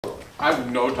I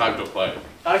have no time to play.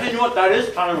 Actually, you know what? That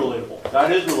is kind of relatable.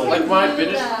 That is relatable. Like when I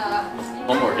finish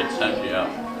homework, it's 10 p.m.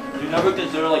 You never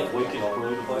consider like waking up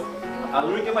early to play? I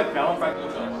literally get my piano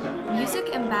practice done. Music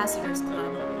Ambassadors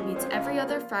Club meets every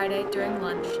other Friday during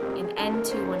lunch in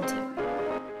N212.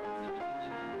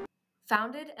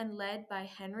 Founded and led by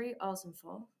Henry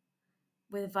Alsenfall,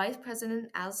 with Vice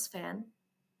President Alice Fan,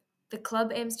 the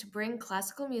club aims to bring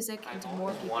classical music into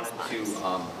more people's lives.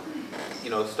 I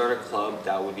wanted to, start a club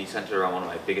that would be centered around one of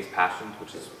my biggest passions,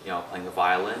 which is, playing the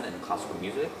violin and classical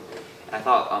music. And I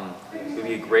thought it would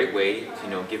be a great way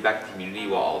to, give back to the community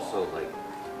while also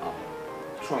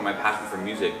showing my passion for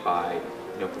music by,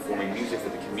 performing music for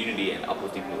the community and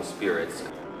uplifting people's spirits.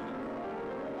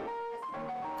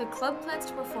 The club plans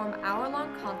to perform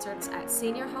hour-long concerts at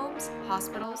senior homes,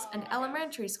 hospitals, and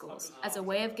elementary schools as a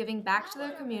way of giving back to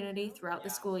their community throughout the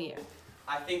school year.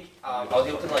 I think I was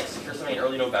able to secure something in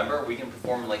early November. We can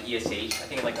perform ESH, I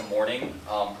think in the morning,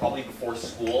 probably before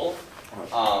school.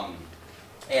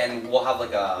 And we'll have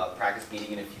a practice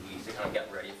meeting in a few weeks to kind of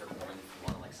get ready for performing if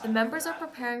you want to The members are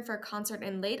preparing for a concert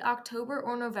in late October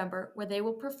or November where they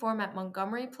will perform at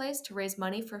Montgomery Place to raise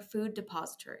money for food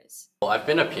depositories. Well, I've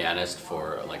been a pianist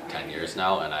for 10 years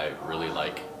now, and I really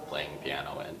like playing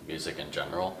piano and music in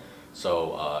general.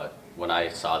 So when I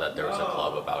saw that there was a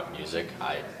club about music,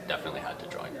 I definitely had to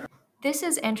join. This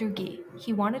is Andrew Gee.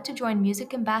 He wanted to join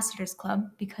Music Ambassadors Club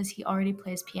because he already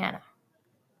plays piano.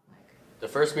 The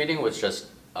first meeting was just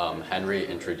Henry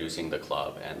introducing the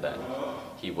club, and then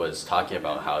he was talking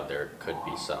about how there could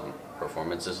be some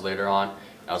performances later on.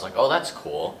 And I was like, oh, that's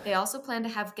cool. They also plan to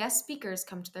have guest speakers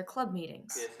come to their club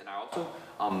meetings. Yes, and I also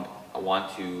I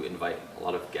want to invite a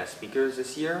lot of guest speakers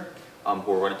this year who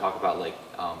are going to talk about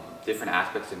different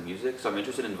aspects of music. So I'm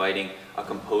interested in inviting a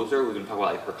composer who's going to talk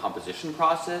about her composition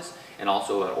process, and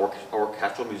also an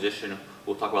orchestral musician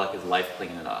who will talk about his life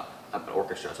playing in an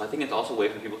orchestra. So I think it's also a way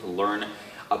for people to learn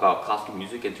about classical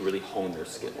music and to really hone their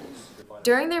skills.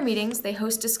 During their meetings, they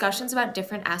host discussions about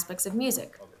different aspects of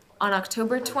music. On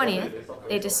October 20th,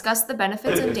 they discuss the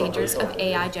benefits and dangers of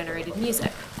AI-generated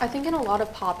music. I think in a lot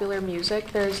of popular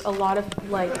music, there's a lot of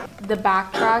the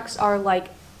backtracks are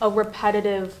a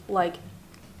repetitive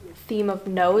theme of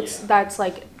notes that's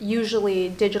usually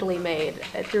digitally made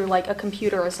through a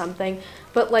computer or something,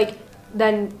 but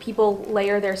then people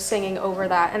layer their singing over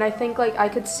that, and I think I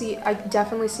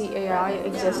definitely see AI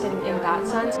existing in that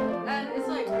sense.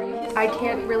 I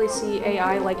can't really see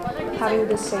AI having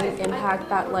the same impact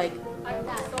that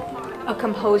a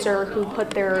composer who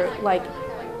put their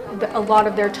a lot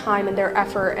of their time and their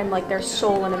effort and their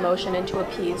soul and emotion into a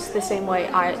piece the same way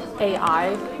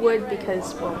AI would,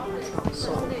 because it's not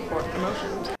soul or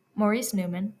emotions. Maurice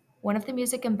Newman, one of the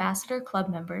Music Ambassador Club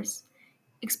members,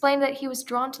 explained that he was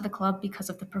drawn to the club because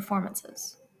of the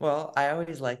performances. Well, I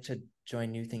always like to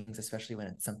join new things, especially when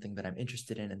it's something that I'm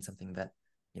interested in and something that,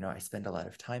 I spend a lot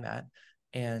of time at.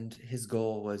 And his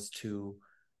goal was to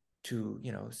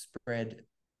spread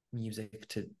music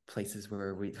to places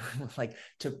where we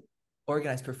to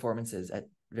organize performances at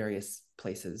various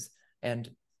places. And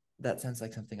that sounds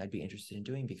like something I'd be interested in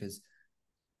doing because,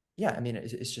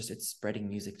 it's spreading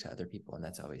music to other people. And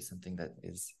that's always something that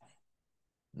is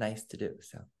nice to do.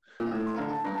 So,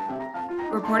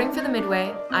 reporting for the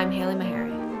Midway, I'm Haley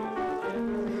Meharry.